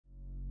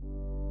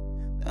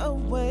The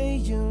way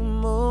you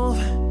move,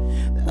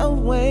 the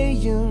way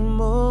you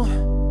move.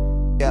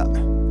 Yeah,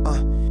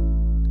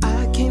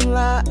 I can't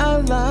lie, I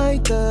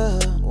like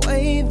the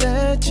way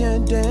that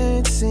you're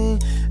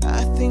dancing.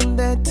 I think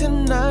that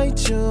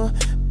tonight you'll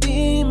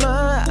be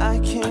my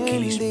eye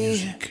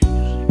candy.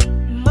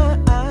 My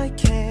eye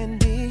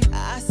candy.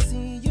 I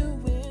see you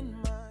in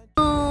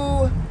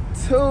my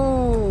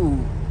two.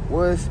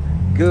 What's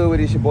good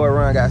with it? It's your boy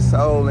Ron Got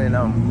Soul, and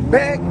I'm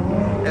back.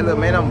 Hey look,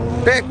 man,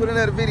 I'm back with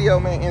another video,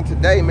 man. And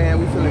today, man,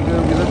 we feeling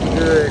good, we looking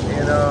good,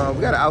 and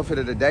we got an outfit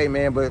of the day,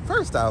 man. But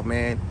first off,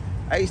 man,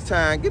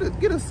 H-Time, get a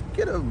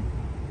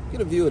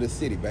view of the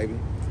city, baby.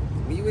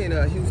 When you in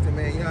Houston,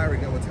 man, you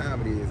already know what time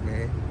it is,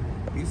 man.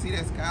 You see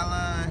that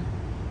skyline?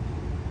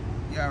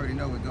 You already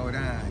know what go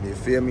down. You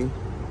feel me?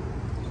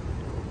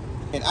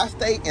 And I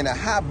stay in a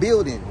high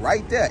building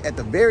right there at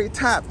the very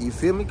top, you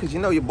feel me? Because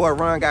you know your boy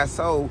Ron Got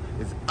Soul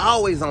is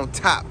always on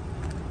top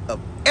of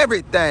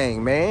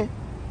everything, man.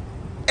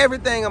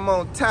 Everything I'm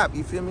on top,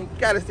 you feel me?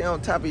 Gotta stay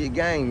on top of your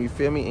game, you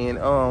feel me? And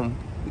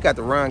we got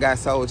the Ron Got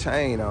Soul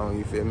chain on,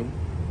 you feel me?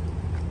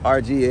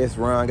 RGS,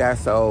 Ron Got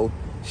Soul.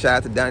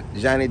 Shout out to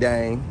Johnny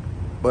Dang.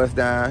 Bust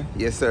down,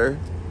 yes sir.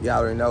 Y'all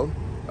already know.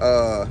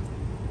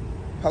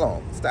 Hold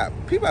on, stop.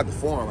 People at the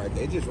forum right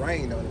there. It just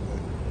rained on it.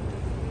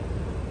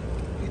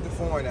 Get the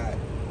foreign out.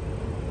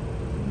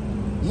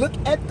 Look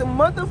at the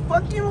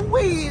motherfucking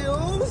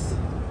wheels.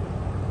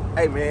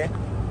 Hey man,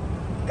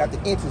 got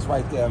the inches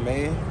right there,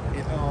 man.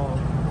 And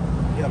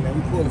yeah, man,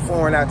 we pulled the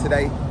foreign out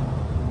today.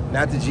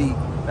 Not the Jeep,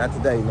 not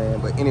today,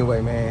 man. But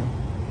anyway, man,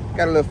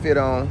 got a little fit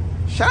on.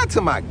 Shout out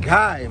to my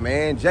guy,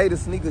 man, Jay the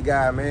sneaker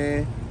guy,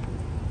 man.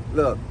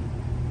 Look,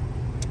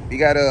 we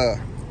got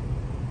a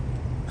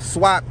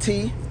swap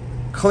tee,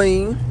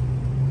 clean.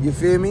 You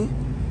feel me?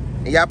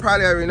 And y'all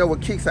probably already know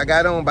what kicks I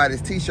got on by this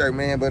t-shirt,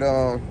 man. But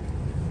I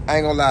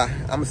ain't gonna lie,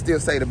 I'ma still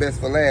say the best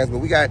for last. But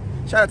we got,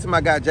 shout out to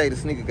my guy Jay the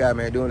sneaker guy,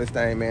 man, doing this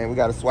thing, man. We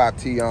got a swap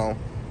tee on.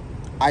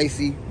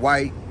 Icy,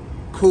 white,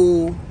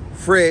 cool,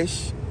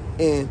 fresh,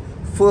 and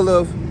full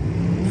of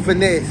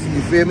finesse,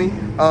 you feel me?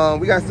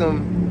 We got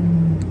some,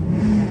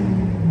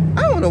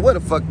 I don't know where the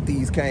fuck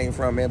these came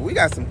from, man, but we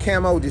got some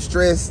camo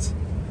distressed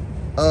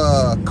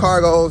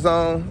cargos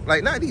on.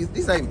 Like, not these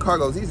ain't even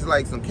cargos, these are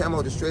like some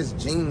camo distressed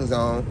jeans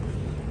on.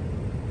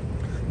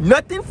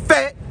 Nothing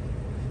fat,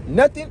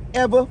 nothing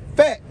ever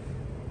fat.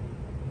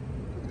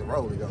 Look at the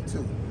roller though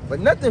too. But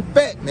nothing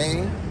fat,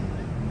 man.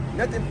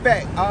 Nothing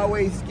fat,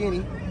 always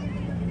skinny.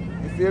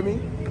 You feel me?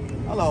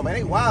 Hold on, man,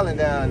 they wilding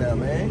down there,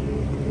 man.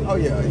 Oh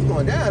yeah, it's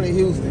going down in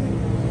Houston.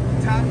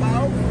 Top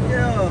out,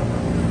 yeah.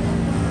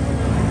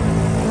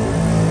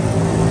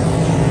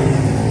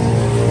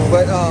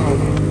 But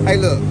hey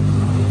look,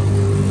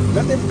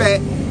 nothing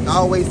fat,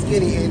 always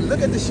skinny. And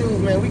look at the shoes,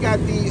 man. We got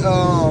the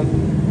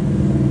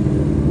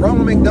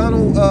Ronald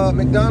McDowell's.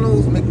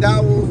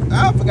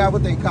 I forgot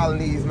what they calling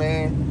these,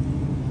 man.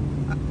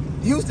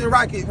 Houston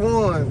Rocket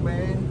ones,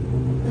 man.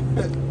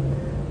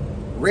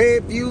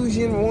 Red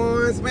Fusion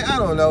ones, man. I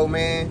don't know,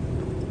 man.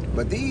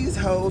 But these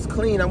hoes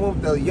clean. I went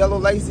with the yellow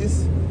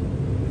laces.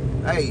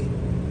 Hey,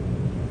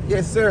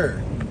 yes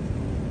sir.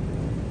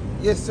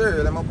 Yes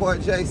sir. Like my boy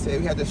Jay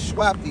said, we had to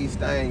swap these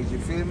things. You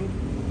feel me?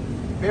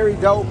 Very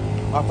dope.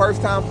 My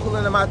first time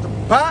pulling them out the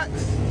box.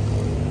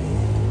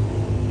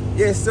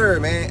 Yes sir,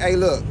 man. Hey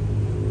look,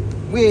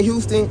 we in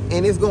Houston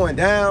and it's going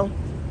down.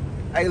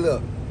 Hey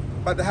look,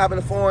 about to hop in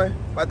the foreign,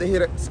 about to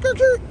hit a skirt,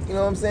 you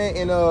know what I'm saying?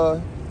 And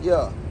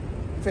yeah,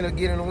 finna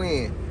get in the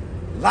wind.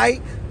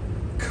 Like,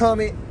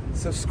 comment,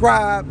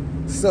 subscribe,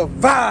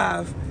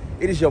 survive.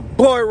 It is your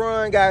boy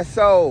Ron Got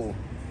Soul.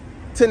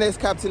 Till next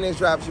cop, till next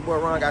drop, it's your boy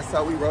Ron Got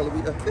Soul. We rolling,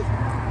 we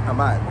I'm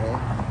out, man.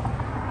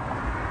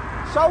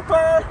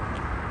 Chauffeur,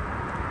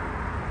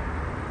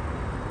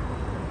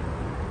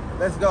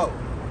 let's go.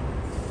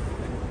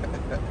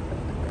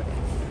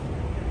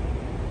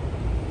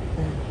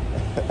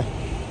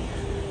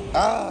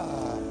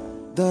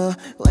 The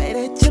way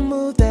that you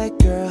move that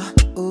girl,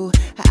 ooh,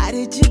 how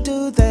did you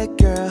do that,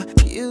 girl?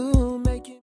 You